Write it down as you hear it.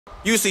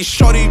You see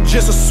shorty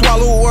just a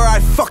swallow her, I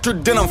fucked her,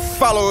 then I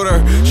followed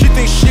her. She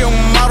thinks she a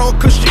model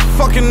cause she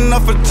fucking a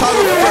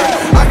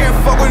photographer. I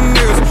can't fuck with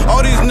niggas,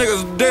 all these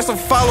niggas, they some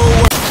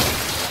followers.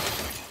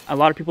 A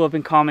lot of people have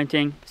been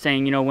commenting,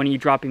 saying, you know, when are you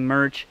dropping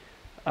merch,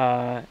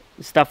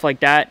 stuff like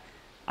that.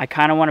 I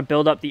kind of want to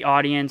build up the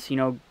audience, you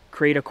know,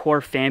 create a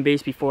core fan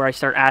base before I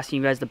start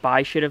asking you guys to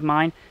buy shit of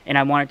mine. And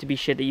I want it to be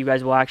shit that you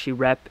guys will actually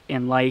rep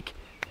and like.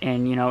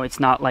 And, you know, it's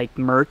not like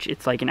merch,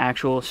 it's like an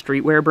actual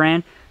streetwear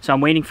brand. So I'm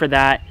waiting for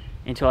that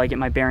until I get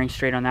my bearings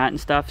straight on that and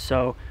stuff.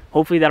 So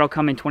hopefully that'll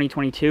come in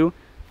 2022.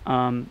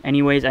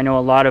 Anyways, I know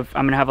I'm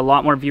gonna have a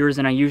lot more viewers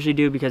than I usually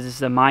do because this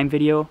is a Mime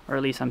video, or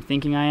at least I'm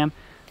thinking I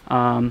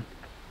am.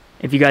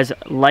 If you guys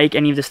like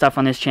any of the stuff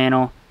on this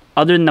channel,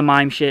 other than the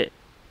Mime shit,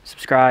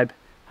 subscribe.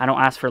 I don't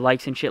ask for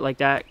likes and shit like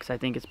that because I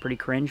think it's pretty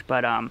cringe,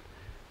 but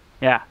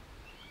yeah.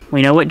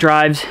 We know what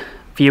drives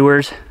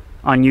viewers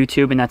on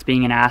YouTube, and that's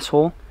being an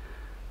asshole.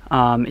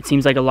 It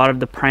seems like a lot of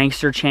the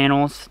prankster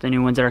channels, the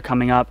new ones that are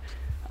coming up,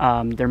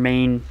 their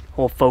main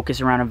whole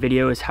focus around a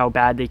video is how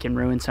bad they can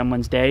ruin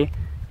someone's day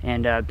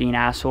and be an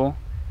asshole.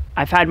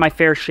 I've had my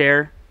fair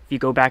share, if you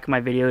go back in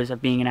my videos,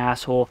 of being an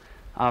asshole.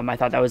 I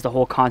thought that was the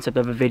whole concept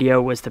of a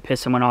video, was to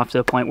piss someone off to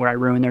the point where I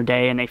ruin their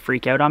day and they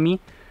freak out on me.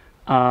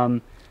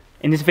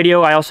 In this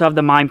video, I also have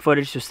the Mime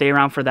footage, so stay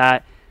around for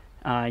that.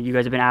 You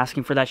guys have been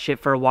asking for that shit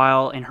for a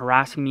while and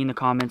harassing me in the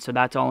comments, so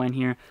that's all in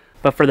here.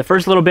 But for the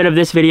first little bit of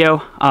this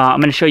video, I'm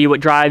going to show you what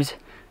drives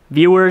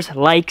viewers,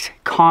 likes,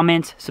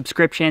 comments,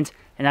 subscriptions,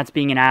 and that's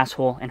being an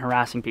asshole and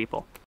harassing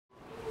people.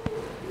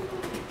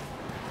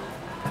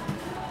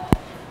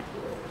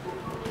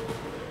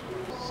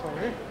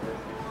 Sorry.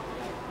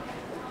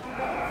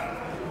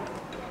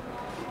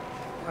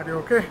 Are you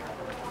okay?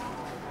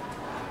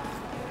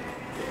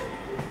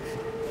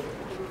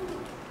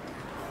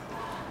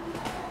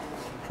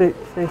 Stay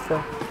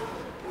still.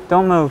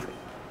 Don't move.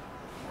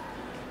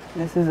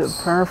 This is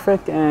a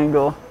perfect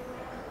angle.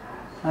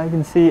 I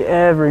can see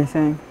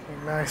everything.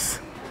 Nice.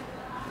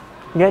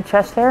 You got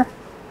chest hair?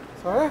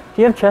 Sorry?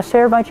 Do you have chest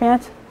hair by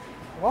chance?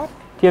 What?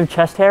 Do you have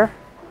chest hair?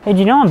 Hey, do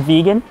you know I'm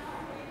vegan?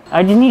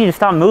 I just need you to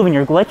stop moving.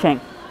 You're glitching.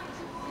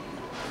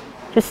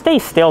 Just stay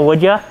still,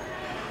 would ya?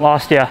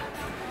 Lost ya.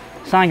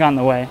 Sign got in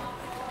the way.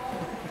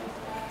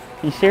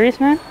 Are you serious,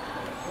 man?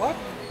 What?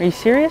 Are you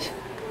serious?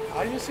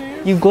 Are you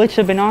serious? You glitched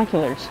the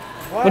binoculars.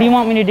 What do you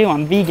want me to do?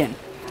 I'm vegan.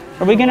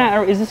 Are we gonna,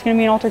 or is this gonna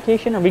be an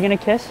altercation? Are we gonna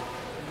kiss? No.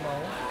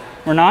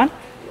 We're not? No.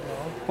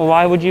 Well,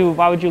 why would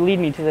you lead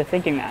me to the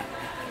thinking that?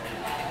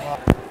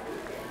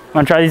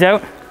 Wanna try these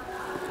out?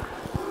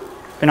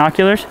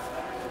 Binoculars?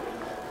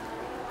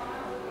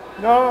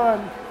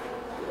 No.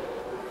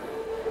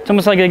 It's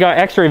almost like they got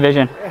x-ray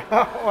vision.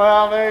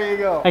 Well, there you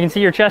go. I can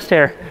see your chest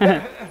hair.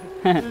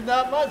 There's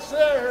not much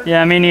there.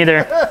 Yeah, me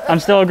neither.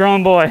 I'm still a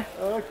grown boy.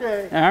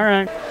 Okay. All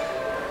right.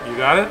 You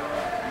got it?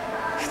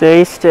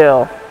 Stay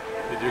still.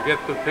 Did you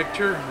get the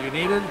picture you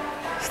needed?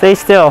 Stay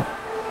still.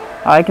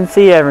 I can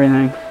see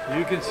everything.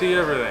 You can see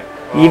everything.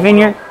 Oh,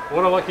 Even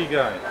what a lucky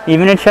guy.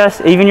 even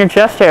your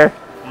chest hair.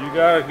 You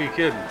gotta be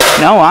kidding.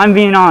 No, I'm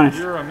being honest.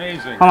 You're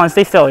amazing. Hold on,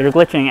 stay still. You're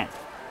glitching it.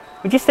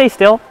 Would you stay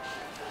still?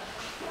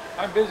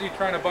 I'm busy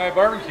trying to buy a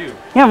barbecue.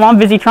 Yeah, well, I'm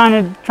busy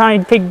trying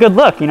to take a good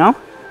look, you know?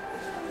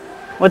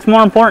 What's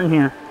more important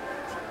here?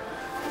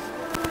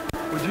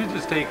 Would you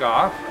just take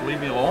off?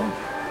 Leave me alone?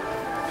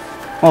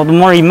 Well, the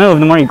more you move,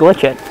 the more you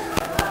glitch it.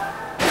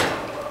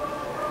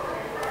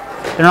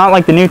 They're not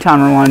like the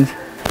Newtown ones.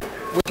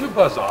 Would you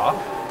buzz off?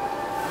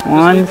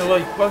 Ones. Just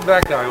leave me, like, buzz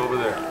that guy over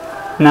there.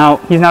 No,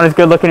 he's not as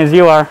good looking as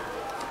you are.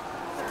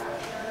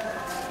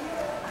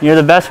 You're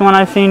the best one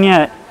I've seen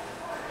yet.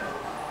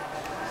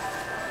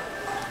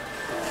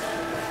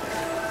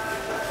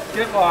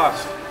 Get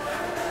lost.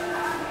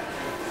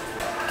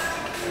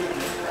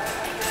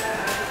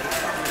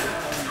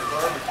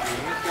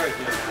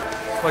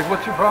 Like,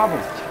 what's your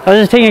problem? I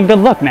was just taking a good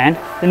look, man.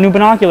 The new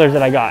binoculars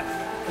that I got.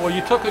 Well,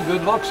 you took a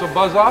good look, so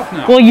buzz off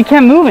now. Well, you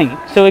kept moving,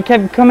 so it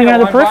kept coming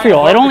out of the well, I'm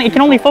peripheral. buying It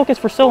can only focus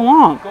for so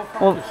long. Go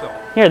fuck Well,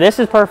 yourself. here, this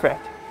is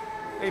perfect.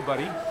 Hey,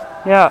 buddy.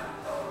 Yeah.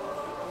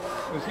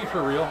 Is he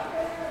for real?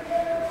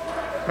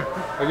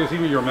 Like, is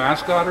he your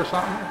mascot or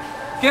something?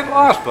 Get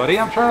lost, buddy.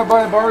 I'm trying to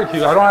buy a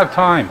barbecue. I don't have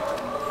time.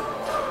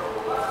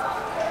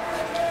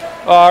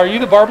 Are you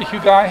the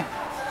barbecue guy?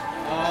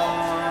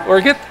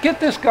 Or get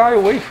this guy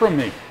away from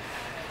me.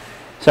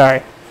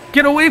 Sorry.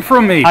 Get away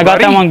from me, I got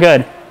buddy. that one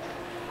good.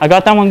 I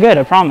got that one good,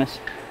 I promise.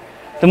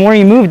 The more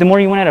you move, the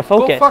more you went out of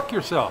focus. Go fuck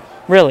yourself.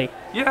 Really?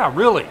 Yeah,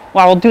 really.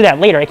 Well, I'll do that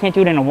later. I can't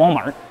do it in a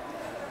Walmart.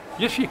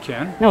 Yes, you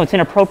can. No, it's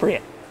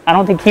inappropriate. I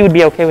don't think he would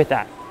be okay with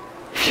that.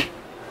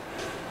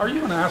 Are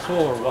you an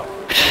asshole or what?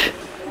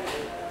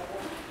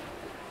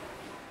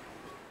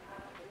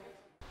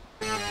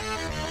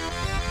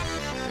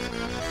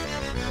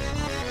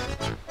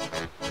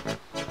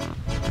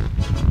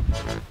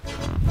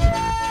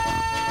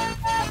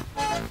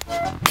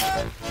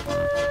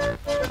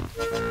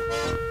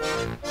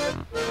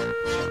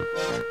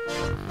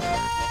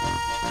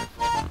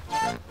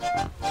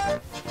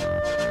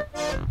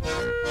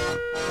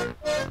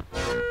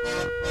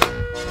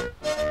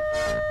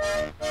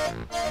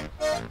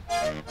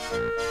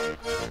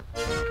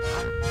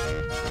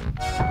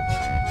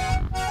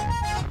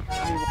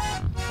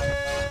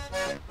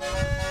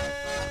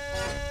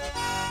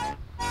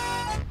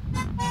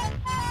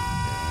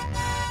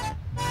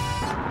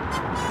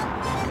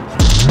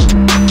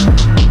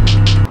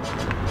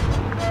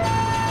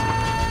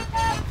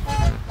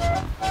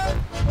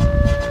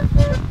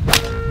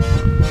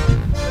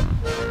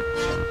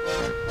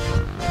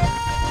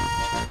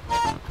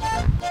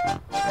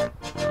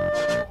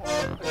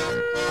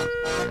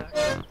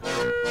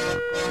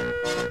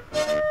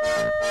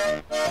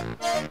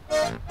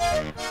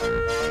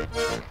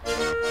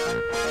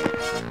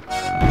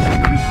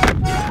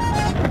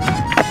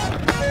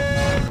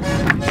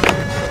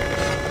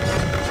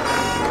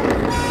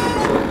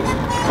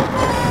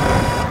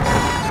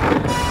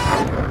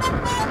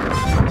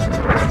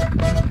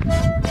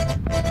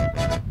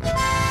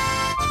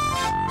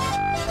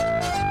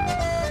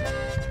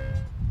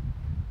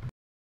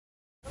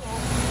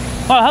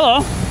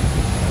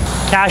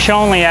 Cash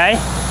only, eh?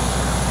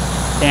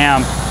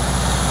 Damn.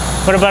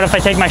 What about if I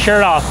take my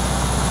shirt off?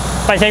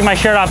 If I take my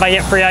shirt off, I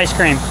get free ice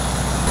cream.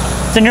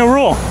 It's a new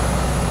rule.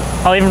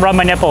 I'll even rub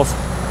my nipples.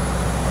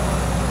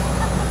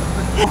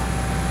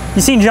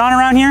 You seen John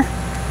around here?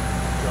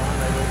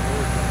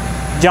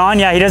 John,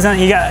 yeah,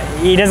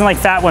 he doesn't like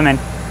fat women.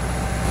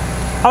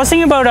 I was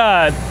thinking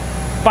about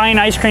buying an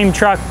ice cream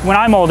truck when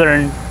I'm older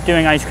and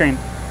doing ice cream.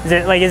 Is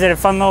it a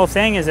fun little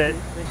thing?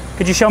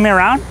 Could you show me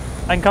around?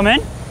 I can come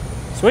in?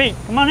 Sweet,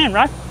 come on in,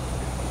 Rock.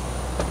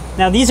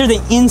 Now these are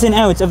the ins and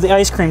outs of the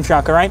ice cream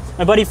truck, all right?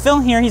 My buddy Phil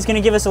here, he's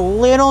gonna give us a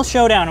little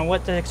showdown on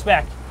what to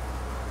expect.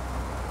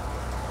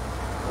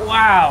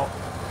 Wow.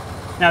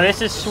 Now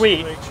this is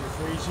sweet.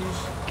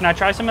 Can I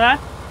try some of that?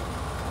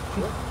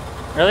 Sure.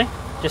 Really?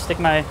 Just stick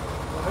my...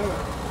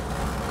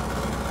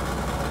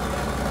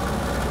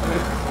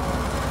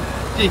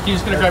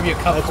 He's gonna grab you a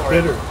cup. That's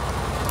bitter.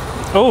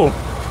 Oh.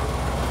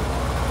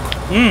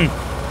 Mmm.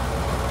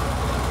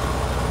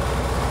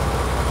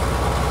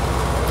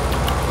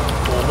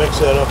 Mix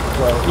that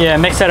up. Yeah,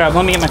 mix that up.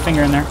 Let me get my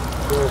finger in there.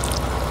 Sure.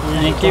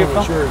 Thank you,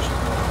 Phil. Sure.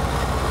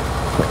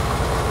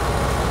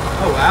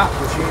 Oh wow.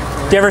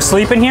 Do you ever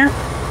sleep in here?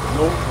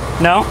 Nope.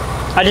 No?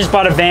 I just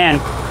bought a van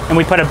and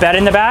we put a bed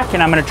in the back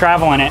and I'm gonna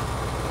travel in it.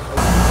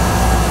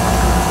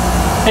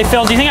 Hey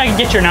Phil, do you think I can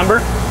get your number?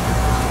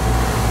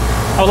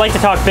 I would like to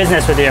talk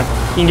business with you.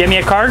 You can give me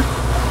a card?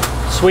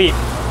 Sweet.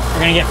 We're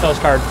gonna get Phil's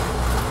card.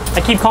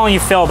 I keep calling you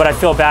Phil, but I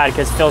feel bad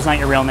because Phil's not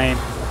your real name.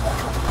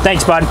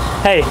 Thanks, bud.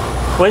 Hey,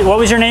 what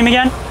was your name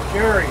again?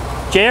 Jerry.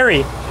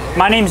 Jerry.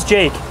 My name's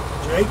Jake.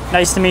 Jake?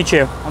 Nice to meet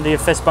you. I'll do you a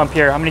fist bump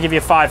here. I'm gonna give you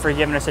a 5 for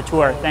giving us a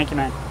tour. Thank you,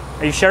 man.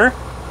 Are you sure?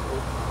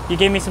 You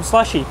gave me some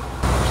slushy.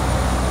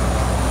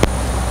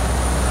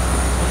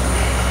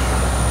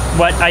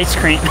 What ice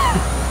cream?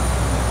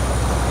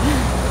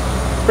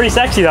 Pretty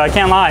sexy though, I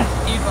can't lie.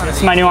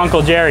 It's my new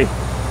Uncle Jerry.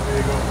 There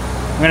you go.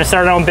 We're gonna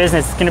start our own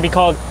business. It's gonna be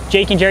called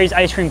Jake and Jerry's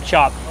Ice Cream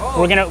Shop.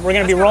 We're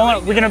gonna be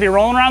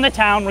rolling around the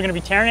town. We're gonna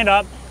be tearing it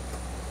up.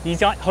 He's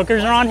got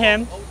hookers are on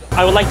him.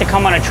 I would like to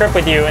come on a trip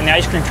with you in the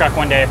ice cream truck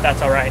one day if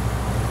that's all right.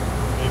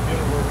 Maybe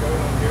it'll work out.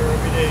 I'm here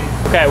every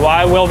day. Okay, well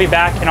I will be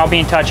back and I'll be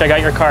in touch. I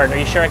got your card. Are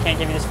you sure I can't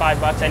give you this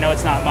 $5? I know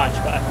it's not much,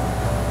 but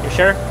you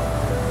sure?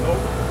 Nope.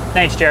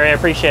 Thanks, Jerry. I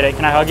appreciate it.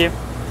 Can I hug you?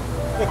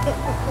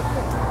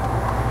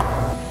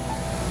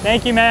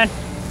 Thank you, man.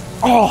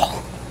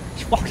 Oh,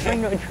 just walked right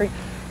into a tree.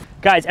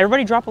 Guys,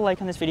 everybody drop a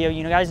like on this video.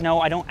 You guys know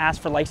I don't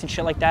ask for likes and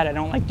shit like that. I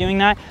don't like doing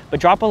that, but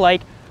drop a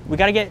like. We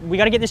gotta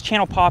get this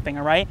channel popping,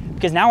 all right?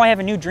 Because now I have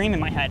a new dream in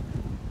my head.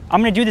 I'm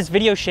gonna do this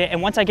video shit,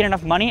 and once I get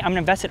enough money, I'm gonna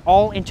invest it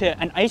all into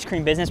an ice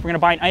cream business. We're gonna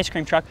buy an ice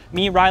cream truck.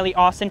 Me, Riley,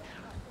 Austin,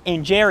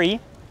 and Jerry.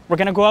 We're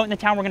gonna go out in the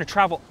town. We're gonna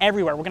travel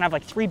everywhere. We're gonna have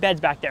like 3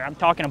 beds back there. I'm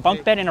talking a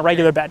bunk bed and a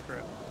regular bed.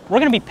 We're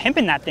gonna be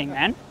pimping that thing,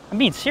 man. I'm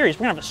being serious.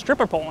 We're gonna have a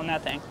stripper pole on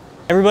that thing.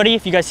 Everybody,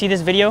 if you guys see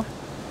this video,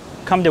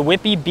 come to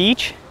Whippy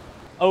Beach.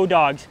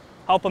 O-Dogs,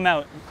 help him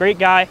out. Great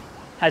guy,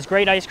 has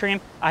great ice cream.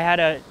 I had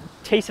a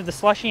taste of the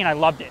slushie and I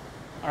loved it.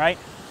 All right.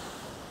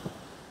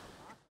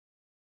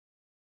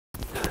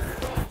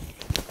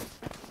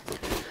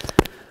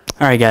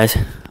 All right, guys.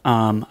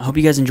 I hope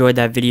you guys enjoyed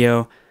that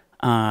video.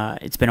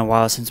 It's been a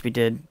while since we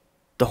did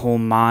the whole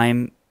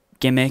mime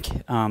gimmick,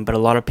 but a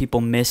lot of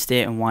people missed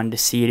it and wanted to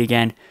see it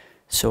again.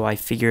 So I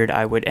figured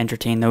I would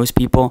entertain those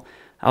people.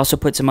 I also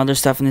put some other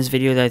stuff in this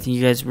video that I think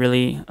you guys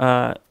really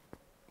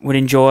would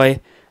enjoy.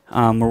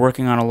 We're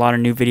working on a lot of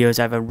new videos.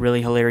 I have a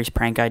really hilarious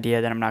prank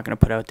idea that I'm not going to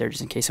put out there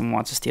just in case someone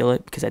wants to steal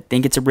it, because I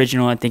think it's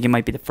original. I think it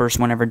might be the first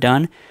one ever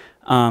done.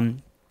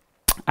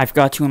 I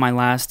forgot to in my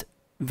last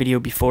video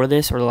before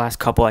this, or the last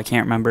couple, I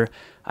can't remember.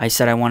 I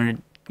said I wanted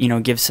to, you know,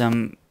 give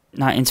some,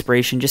 not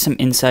inspiration, just some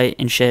insight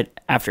and shit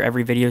after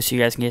every video so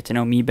you guys can get to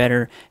know me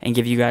better and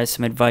give you guys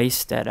some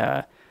advice that,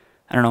 I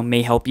don't know,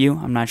 may help you.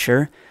 I'm not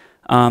sure.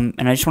 And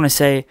I just want to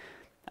say,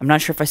 I'm not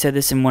sure if I said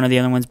this in one of the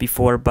other ones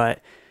before, but,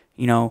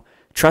 you know,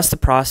 trust the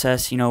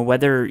process. You know,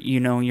 whether,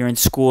 you know, you're in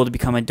school to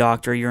become a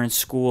doctor, you're in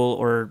school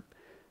or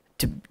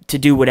to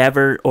do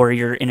whatever, or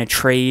you're in a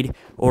trade,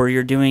 or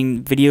you're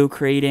doing video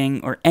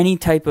creating, or any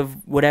type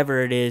of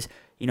whatever it is,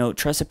 you know,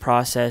 trust the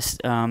process.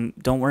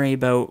 Don't worry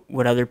about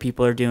what other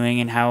people are doing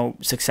and how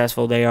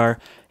successful they are,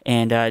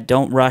 and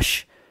don't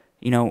rush,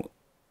 you know,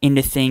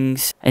 into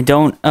things, and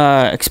don't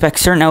expect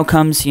certain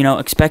outcomes. You know,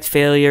 expect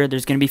failure.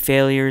 There's going to be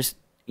failures,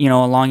 you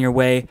know, along your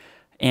way,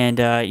 and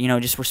you know,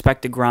 just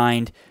respect the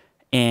grind,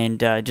 and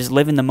just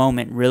live in the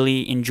moment.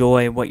 Really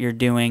enjoy what you're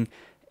doing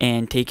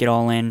and take it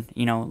all in.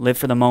 You know, live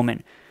for the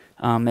moment.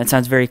 That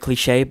sounds very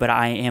cliche, but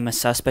I am a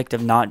suspect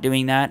of not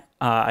doing that.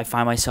 I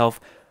find myself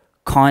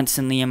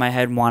constantly in my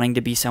head wanting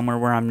to be somewhere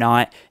where I'm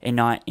not, and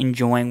not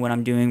enjoying what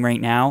I'm doing right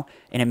now,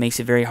 and it makes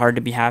it very hard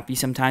to be happy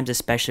sometimes,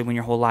 especially when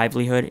your whole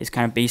livelihood is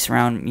kind of based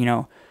around, you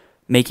know,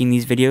 making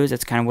these videos.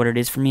 That's kind of what it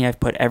is for me. I've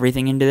put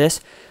everything into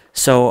this,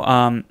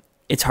 so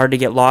it's hard to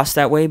get lost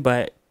that way.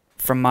 But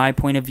from my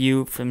point of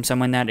view, from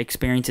someone that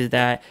experiences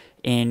that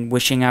and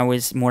wishing I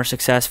was more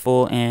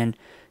successful and,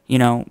 you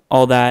know,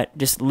 all that,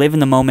 just live in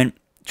the moment,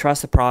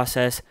 trust the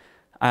process.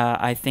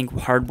 I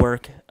think hard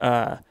work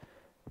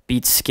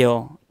beats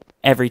skill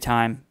every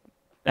time.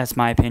 That's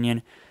my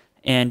opinion.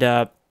 And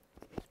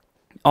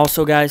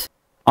also, guys,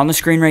 on the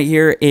screen right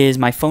here is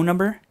my phone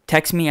number.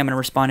 Text me. I'm going to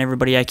respond to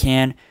everybody I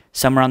can.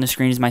 Somewhere on the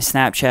screen is my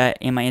Snapchat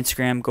and my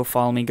Instagram. Go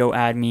follow me. Go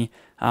add me.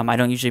 I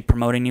don't usually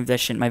promote any of that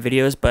shit in my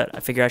videos, but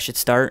I figure I should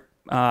start,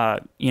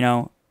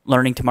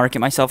 learning to market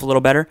myself a little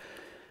better.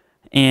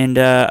 And,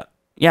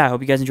 yeah, I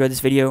hope you guys enjoyed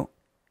this video.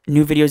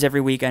 New videos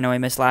every week. I know I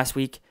missed last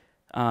week.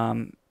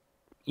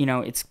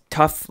 It's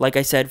tough, like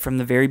I said, from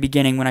the very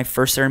beginning when I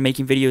first started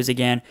making videos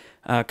again,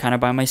 kind of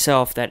by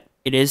myself, that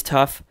it is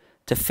tough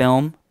to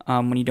film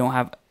when you don't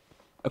have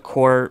a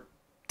core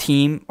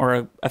team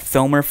or a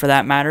filmer for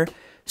that matter.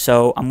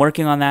 So I'm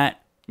working on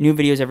that. New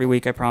videos every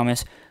week, I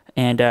promise.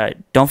 And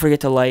don't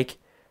forget to like,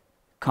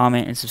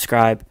 comment, and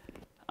subscribe.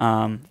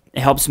 It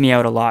helps me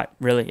out a lot.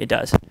 Really, it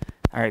does.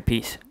 All right,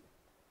 peace.